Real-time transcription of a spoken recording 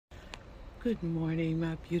Good morning,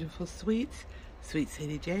 my beautiful sweets. Sweet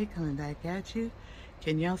City J coming back at you.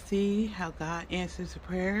 Can y'all see how God answers the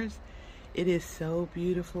prayers? It is so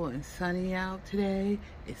beautiful and sunny out today.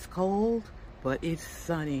 It's cold, but it's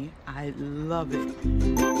sunny. I love it.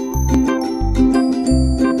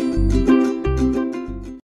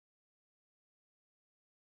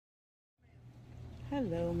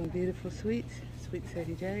 Hello, my beautiful sweets. Sweet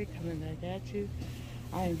City J coming back at you.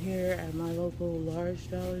 I am here at my local large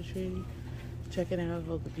Dollar Tree, checking out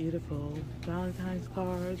all the beautiful Valentine's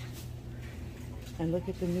cards. And look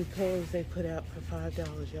at the new pillows they put out for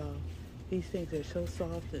 $5, y'all. These things are so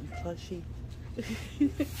soft and plushy.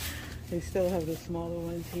 They still have the smaller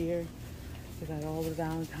ones here. They got all the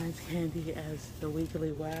Valentine's candy as the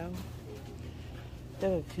weekly wow.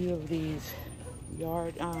 There are a few of these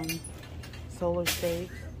yard solar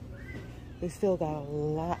stakes. They still got a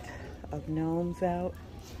lot of gnomes out.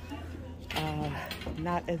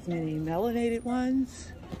 Not as many melanated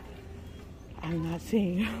ones. I'm not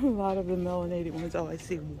seeing a lot of the melanated ones. Oh, I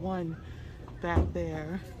see one back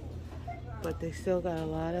there. But they still got a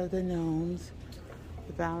lot of the gnomes.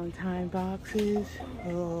 The Valentine boxes.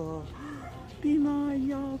 Oh, be mine,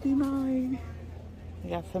 y'all, be mine. They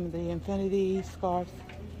got some of the infinity scarves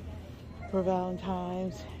for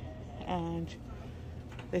Valentine's. And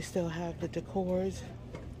they still have the decors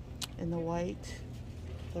in the white,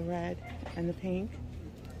 the red, and the pink.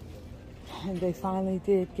 And they finally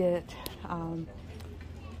did get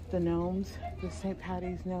the gnomes, the St.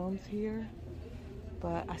 Patty's gnomes here.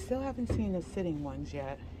 But I still haven't seen the sitting ones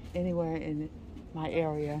yet anywhere in my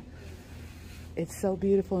area. It's so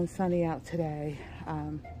beautiful and sunny out today.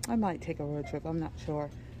 I might take a road trip, I'm not sure.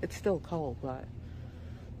 It's still cold, but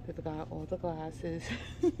they've got all the glasses.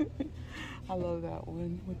 I love that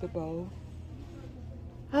one with the bow.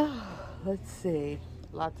 Let's see.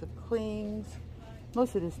 Lots of clings.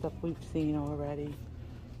 Most of this stuff we've seen already.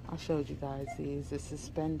 I showed you guys these. The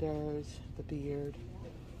suspenders, the beard.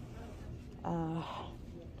 I'm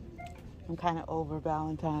kind of over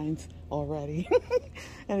Valentine's already.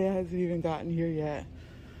 And it hasn't even gotten here yet.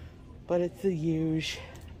 But it's the huge.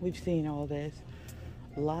 We've seen all this.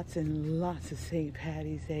 Lots and lots of St.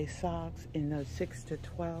 Patty's Day socks in the 6 to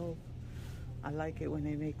 12. I like it when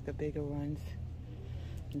they make the bigger ones.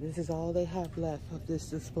 And this is all they have left of this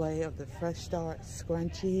display of the Fresh Start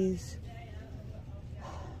scrunchies.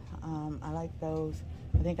 I like those.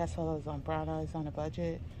 I think I saw those on Brown Eyes on a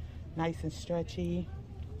Budget. Nice and stretchy.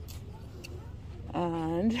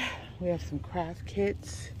 And we have some craft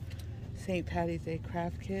kits. St. Patty's Day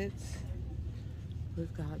craft kits.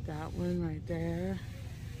 We've got that one right there.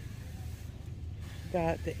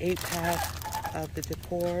 Got the 8-pack of the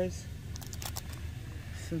decors.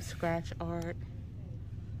 Some scratch art.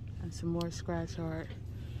 And some more scratch art.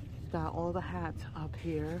 Got all the hats up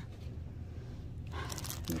here.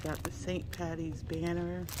 We got the St. Patty's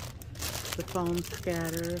banner, the foam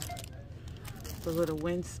scatter, the little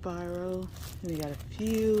wind spiral, and we got a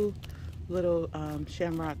few little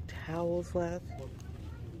shamrock towels left.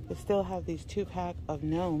 They still have these 2-pack of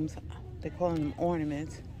gnomes. They call them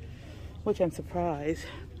ornaments, which I'm surprised.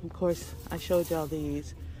 Of course, I showed y'all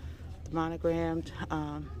these, the monogrammed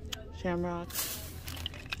shamrocks.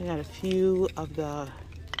 We got a few of the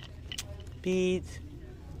beads,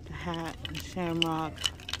 the hat, the shamrock,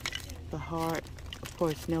 the heart. Of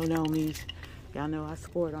course, no gnomies. Y'all know I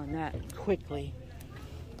scored on that quickly.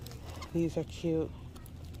 These are cute.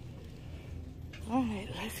 All right,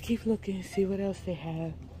 let's keep looking and see what else they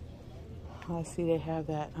have. I see they have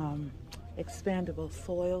that expandable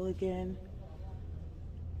foil again.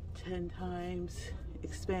 10 times,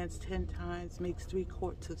 expands 10 times, makes 3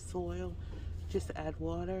 quarts of soil. Just to add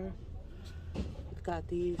water. We've got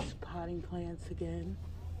these potting plants again.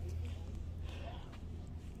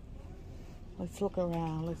 Let's look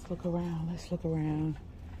around, let's look around, let's look around.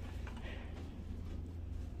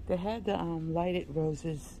 They had the lighted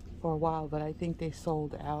roses for a while, but I think they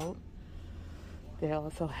sold out. They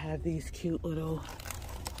also have these cute little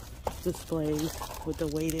displays with the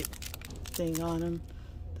weighted thing on them.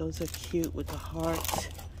 Those are cute with the hearts.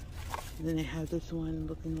 And then they have this one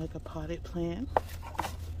looking like a potted plant.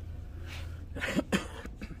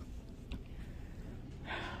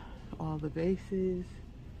 All the vases.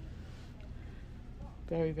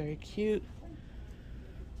 Very, very cute.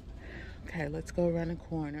 Okay, let's go around the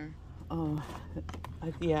corner.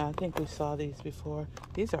 Yeah, I think we saw these before.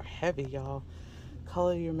 These are heavy, y'all.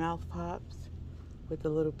 Color your mouth pops with the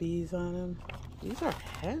little bees on them. These are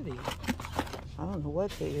heavy. I don't know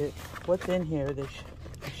what's in here. They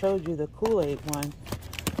showed you the Kool-Aid one,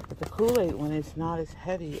 but the Kool-Aid one is not as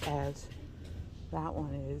heavy as that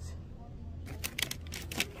one is.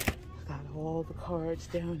 Got all the cards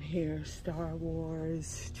down here. Star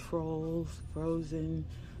Wars, Trolls, Frozen,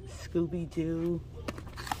 Scooby-Doo.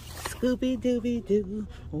 Scooby-Dooby-Doo,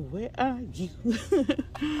 where are you?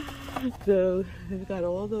 So they've got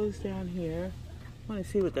all those down here. I want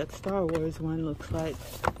to see what that Star Wars one looks like.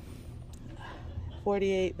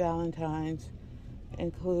 48 Valentines,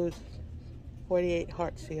 includes 48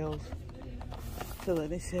 heart seals. So let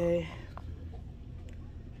me see.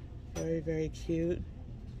 Very, very cute.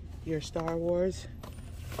 Your Star Wars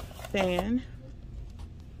fan.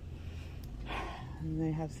 And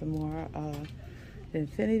they have some more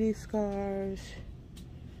infinity scarves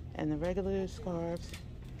and the regular scarves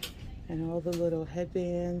and all the little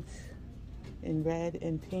headbands in red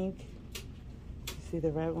and pink. You see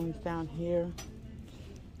the red ones down here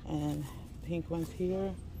and pink ones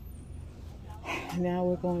here. Now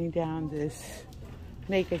we're going down this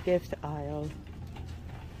make a gift aisle.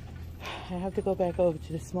 I have to go back over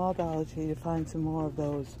to the small Dollar Tree to find some more of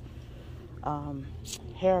those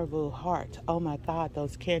Haribo hearts. Oh my God,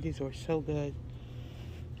 those candies were so good.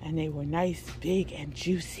 And they were nice, big, and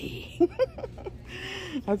juicy.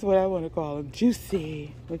 That's what I want to call them,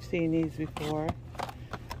 juicy. We've seen these before.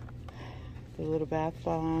 The little bath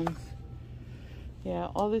bombs. Yeah,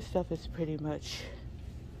 all this stuff is pretty much,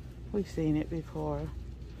 we've seen it before.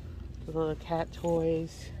 The little cat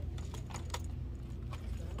toys.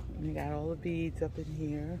 And they got all the beads up in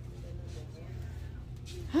here.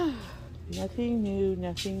 Nothing new,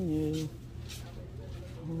 nothing new.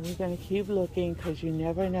 We're going to keep looking because you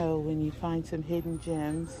never know when you find some hidden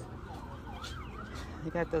gems.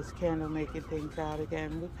 They got those candle making things out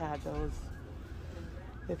again. We've had those.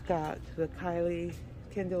 They've got the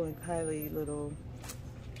Kendall and Kylie little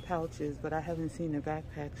pouches, but I haven't seen the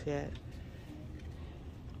backpacks yet.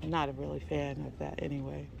 I'm not a really fan of that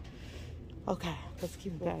anyway. Okay, let's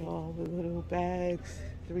keep that all the little bags,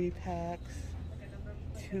 3-packs,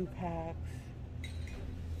 2-packs.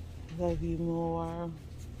 Love you more.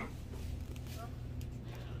 I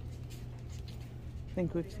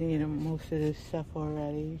think we've seen most of this stuff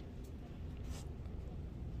already.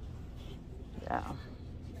 Yeah.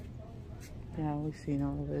 Yeah, we've seen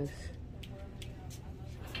all of this.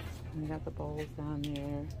 We got the bowls down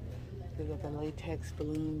there. They got the latex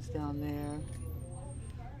balloons down there.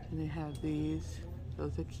 And they have these.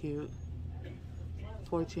 Those are cute.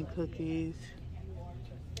 Fortune cookies.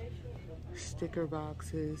 Sticker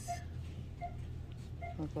boxes.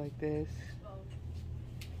 Look like this.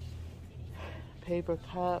 Paper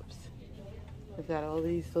cups. They've got all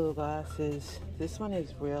these little glasses. This one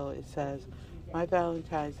is real. It says, my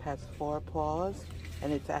Valentine's has 4 paws,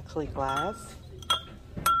 and it's actually glass.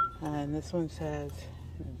 And this one says,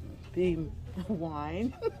 be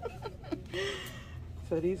wine.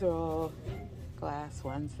 So these are all glass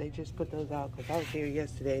ones. They just put those out because I was here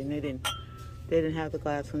yesterday and they didn't have the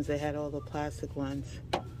glass ones. They had all the plastic ones.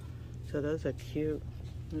 So those are cute.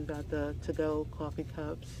 We got the to-go coffee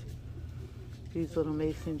cups. These little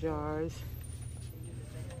mason jars.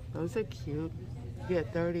 Those are cute. You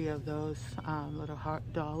get 30 of those little heart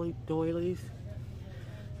doilies.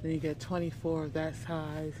 Then you get 24 of that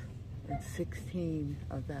size and 16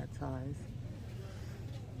 of that size.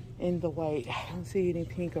 In the white, I don't see any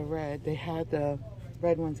pink or red. They had the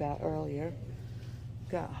red ones out earlier.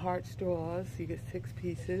 Got heart straws. You get 6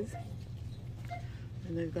 pieces.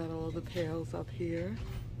 And they've got all the pails up here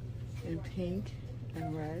in pink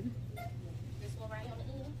and red.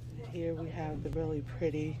 Here we have the really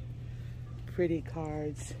pretty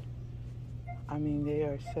cards. I mean, they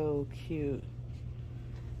are so cute.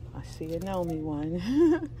 I see a Nomi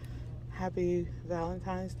one. Happy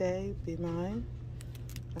Valentine's Day, be mine.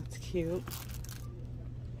 That's cute.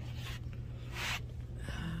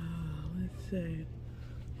 Let's see.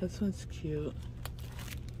 This one's cute.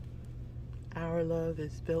 Our love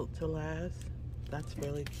is built to last. That's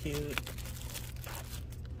really cute.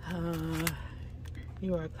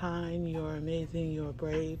 You are kind, you are amazing, you are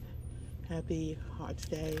brave. Happy Hearts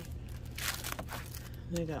Day.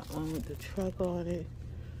 They got one with the truck on it.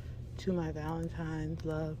 To my Valentine's,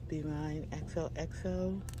 love, be mine,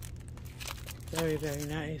 XOXO. Very, very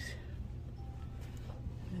nice.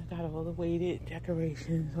 I got all the weighted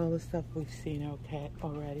decorations, all the stuff we've seen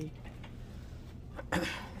already.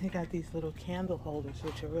 They got these little candle holders,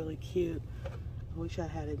 which are really cute. I wish I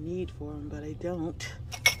had a need for them, but I don't.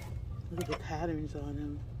 Look at the patterns on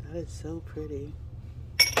them. That is so pretty.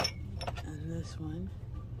 And this one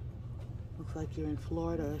looks like you're in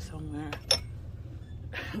Florida or somewhere.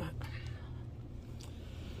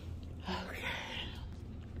 Okay.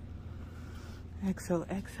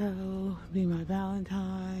 XOXO, be my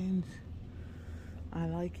Valentine's. I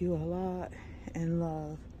like you a lot and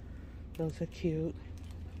love. Those are cute.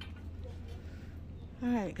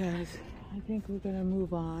 Alright guys, I think we're gonna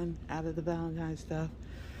move on out of the Valentine stuff,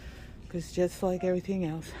 because just like everything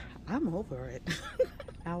else, I'm over it.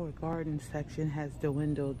 Our garden section has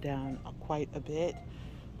dwindled down quite a bit,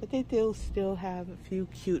 but they do still have a few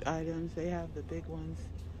cute items. They have the big ones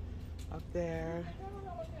up there.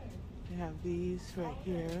 They have these right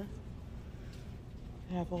here.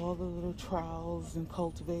 They have all the little trowels and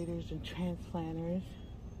cultivators and transplanters.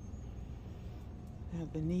 They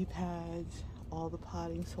have the knee pads, all the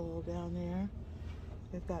potting soil down there.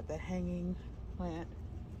 They've got the hanging plant.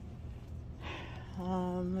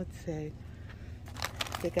 Let's see.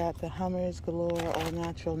 They got the Hummers Galore All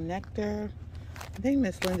Natural Nectar. I think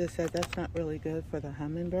Miss Linda said that's not really good for the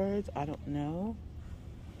hummingbirds. I don't know.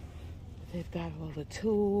 They've got all the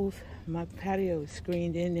tools. My patio is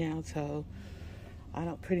screened in now, so I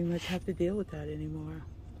don't pretty much have to deal with that anymore.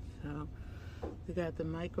 So we got the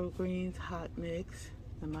microgreens hot mix,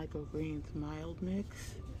 the microgreens mild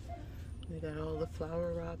mix. We got all the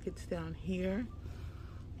flower rockets down here,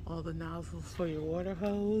 all the nozzles for your water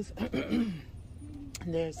hose.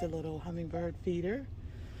 There's the little hummingbird feeder.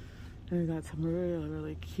 And we got some really,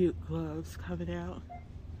 really cute gloves coming out.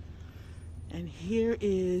 And here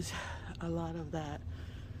is a lot of that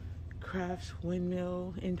Crafts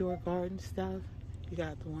windmill indoor garden stuff. You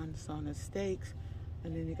got the ones on the stakes,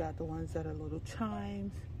 and then you got the ones that are little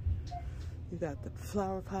chimes. You got the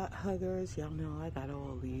flower pot huggers. Y'all know I got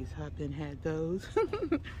all these. I've been had those.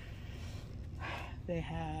 They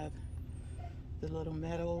have the little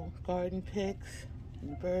metal garden picks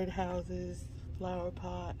and bird houses, flower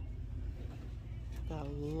pot. Got a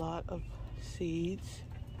lot of seeds.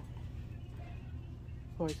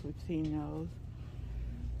 Of course, we've seen those.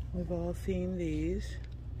 We've all seen these.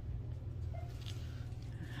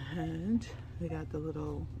 And we got the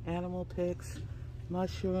little animal picks,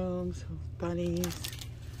 mushrooms, bunnies,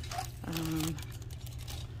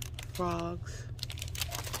 frogs,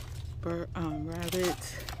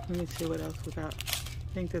 rabbits. Let me see what else we got.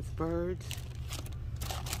 I think that's birds.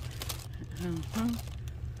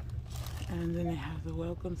 And then they have the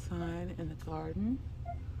welcome sign in the garden.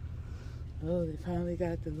 Oh, they finally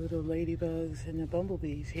got the little ladybugs and the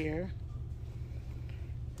bumblebees here.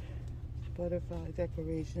 Butterfly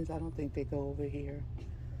decorations. I don't think they go over here.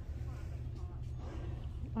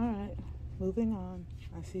 Alright, moving on.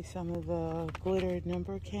 I see some of the glittered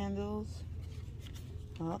number candles.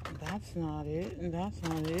 Oh, that's not it. And that's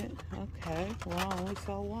not it. Okay, well, I only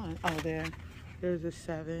saw one. Oh, there's a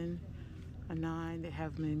 7, a 9. They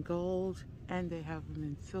have them in gold and they have them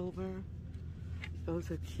in silver. Those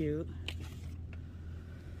are cute.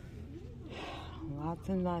 Lots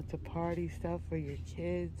and lots of party stuff for your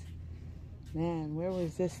kids. Man, where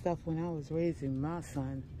was this stuff when I was raising my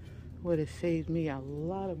son? Would have saved me a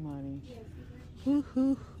lot of money. Hoo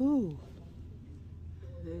hoo hoo.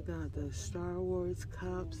 They got the Star Wars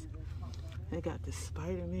cups. They got the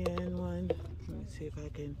Spider-Man one. Let me see if I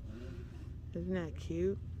can. Isn't that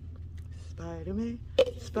cute? Spider-Man,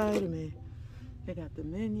 Spider-Man. They got the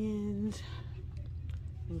Minions,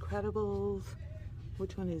 Incredibles.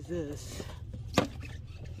 Which one is this?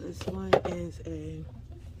 This one is a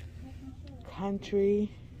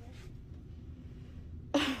country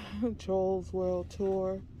Trolls World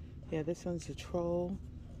Tour. Yeah, this one's a troll.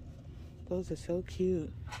 Those are so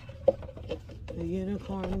cute. The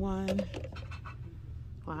unicorn one.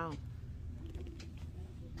 Wow.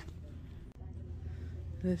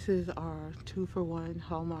 This is our 2-for-1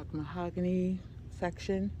 Hallmark Mahogany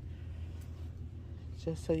section.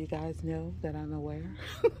 Just so you guys know that I'm aware.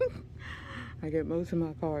 I get most of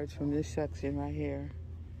my cards from this section right here.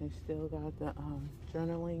 They still got the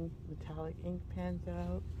journaling metallic ink pens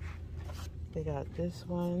out. They got this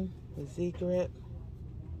one, the Z-Grip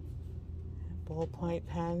ballpoint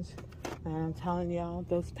pens. And I'm telling y'all,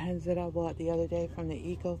 those pens that I bought the other day from the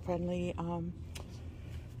eco-friendly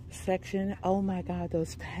section, oh my God,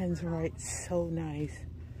 those pens write so nice.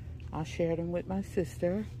 I shared them with my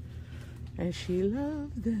sister, and she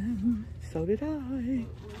loved them. So did I. I'm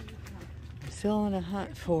still on a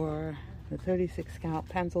hunt for the 36 count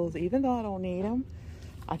pencils, even though I don't need them.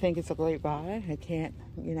 I think it's a great buy. I can't,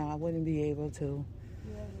 you know, I wouldn't be able to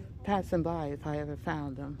pass them by if I ever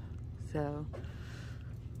found them. So,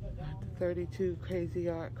 got the 32 Crazy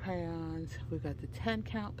Art crayons. We got the 10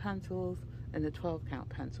 count pencils and the 12 count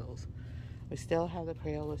pencils. We still have the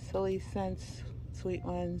Crayola Silly Scents sweet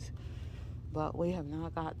ones, but we have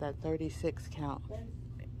not got that 36 count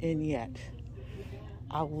in yet.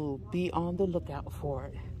 I will be on the lookout for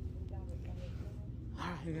it.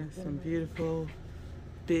 We got some beautiful,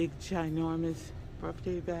 big, ginormous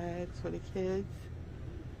birthday bags for the kids.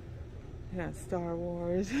 Yeah, Star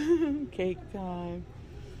Wars, cake time.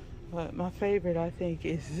 But my favorite, I think,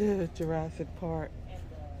 is Jurassic Park.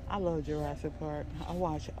 I love Jurassic Park. I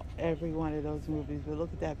watch every one of those movies, but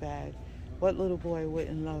look at that bag. What little boy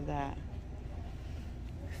wouldn't love that?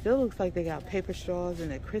 Still looks like they got paper straws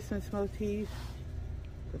and a Christmas motif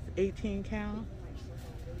with 18 count.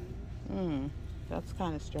 That's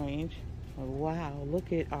kind of strange. Oh, wow,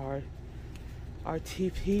 look at our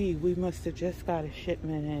TP. We must have just got a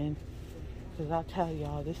shipment in. Because I'll tell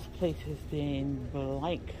y'all, this place has been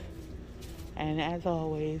blank. And as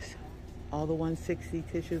always, all the 160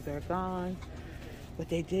 tissues are gone. But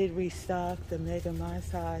they did restock the Mega My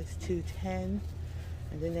Size 210.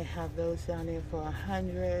 And then they have those down there for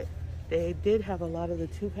 100. They did have a lot of the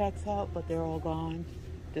 2-packs out, but they're all gone.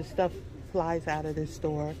 The stuff flies out of the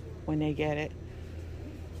store when they get it.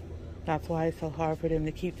 That's why it's so hard for them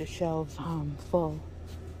to keep the shelves full.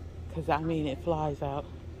 Because, I mean, it flies out.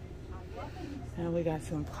 And we got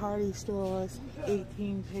some party straws,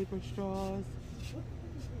 18 paper straws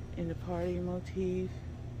in the party motif.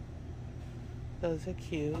 Those are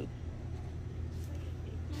cute.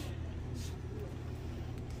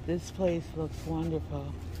 This place looks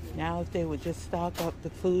wonderful. Now if they would just stock up the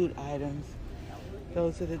food items.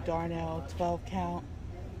 Those are the Darnell 12 count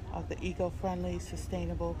of the eco-friendly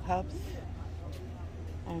sustainable cups.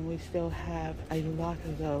 And we still have a lot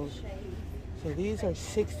of those. So these are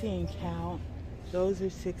 16 count. Those are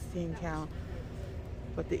 16 count.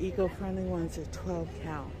 But the eco-friendly ones are 12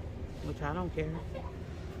 count, which I don't care.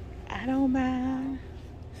 I don't mind.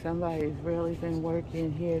 Somebody's really been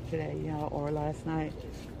working here today, you know, or last night.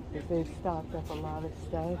 They've stocked up a lot of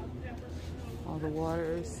stuff. All the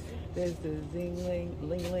waters. There's the Ling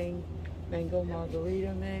Ling Mango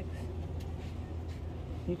Margarita mix.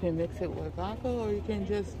 You can mix it with vodka, or you can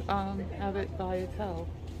just have it by itself.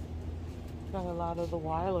 Got a lot of the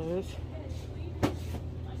Weilers.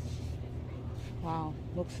 Wow,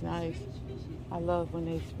 looks nice. I love when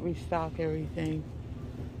they restock everything.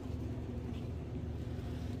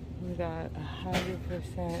 We got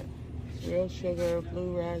 100% real sugar,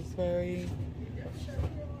 blue raspberry,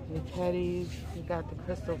 the Teddies. We got the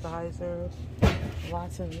Crystal Geyser.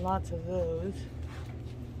 Lots and lots of those.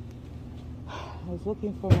 I was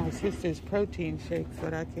looking for my sister's protein shakes,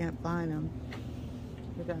 but I can't find them.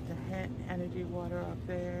 We got the Hint energy water up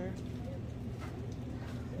there.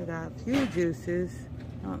 We got a few juices.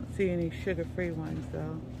 I don't see any sugar-free ones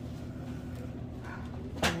though.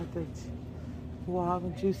 We got the guava,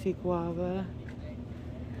 juicy guava,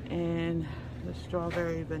 and the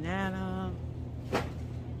strawberry banana,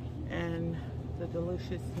 and the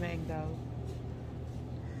delicious mango.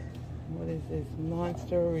 What is this?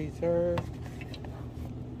 Monster Reserve.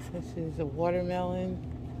 This is a watermelon.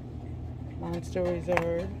 Monster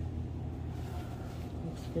Reserve.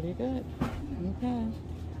 Looks pretty good. Okay.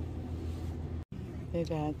 They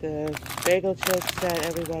got the bagel chips that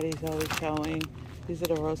everybody's always showing. These are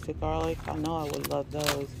the roasted garlic. I know I would love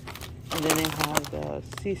those. And then they have the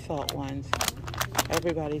sea salt ones.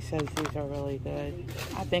 Everybody says these are really good.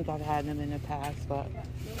 I think I've had them in the past, but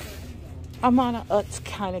I'm on a Utz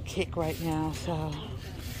kind of kick right now, so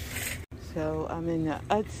I'm in the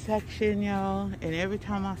Utz section, y'all. And every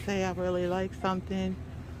time I say I really like something,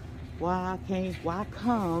 why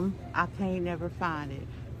I can't never find it.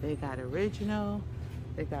 They got original.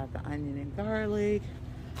 They got the onion and garlic.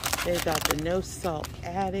 They got the no salt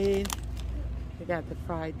added. They got the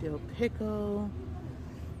fried dill pickle.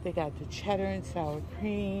 They got the cheddar and sour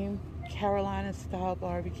cream, Carolina style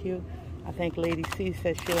barbecue. I think Lady C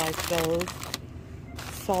said she likes those.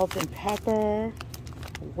 Salt and pepper,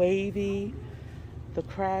 wavy, the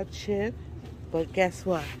crab chip. But guess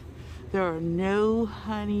what? There are no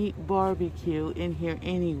honey barbecue in here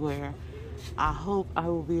anywhere. I hope I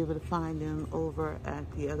will be able to find them over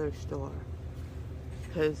at the other store,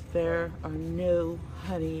 because there are no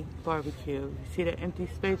honey barbecue. You see the empty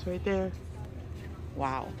space right there?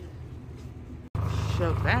 Wow.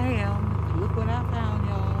 Shabam. Look what I found,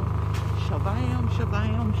 y'all. Shabam,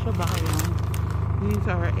 shabam, shabam. These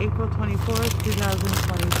are April 24th,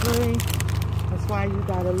 2023. That's why you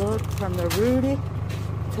gotta look from the Rudy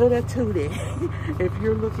to the Tootie if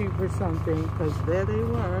you're looking for something, because there they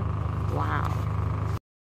were. Wow.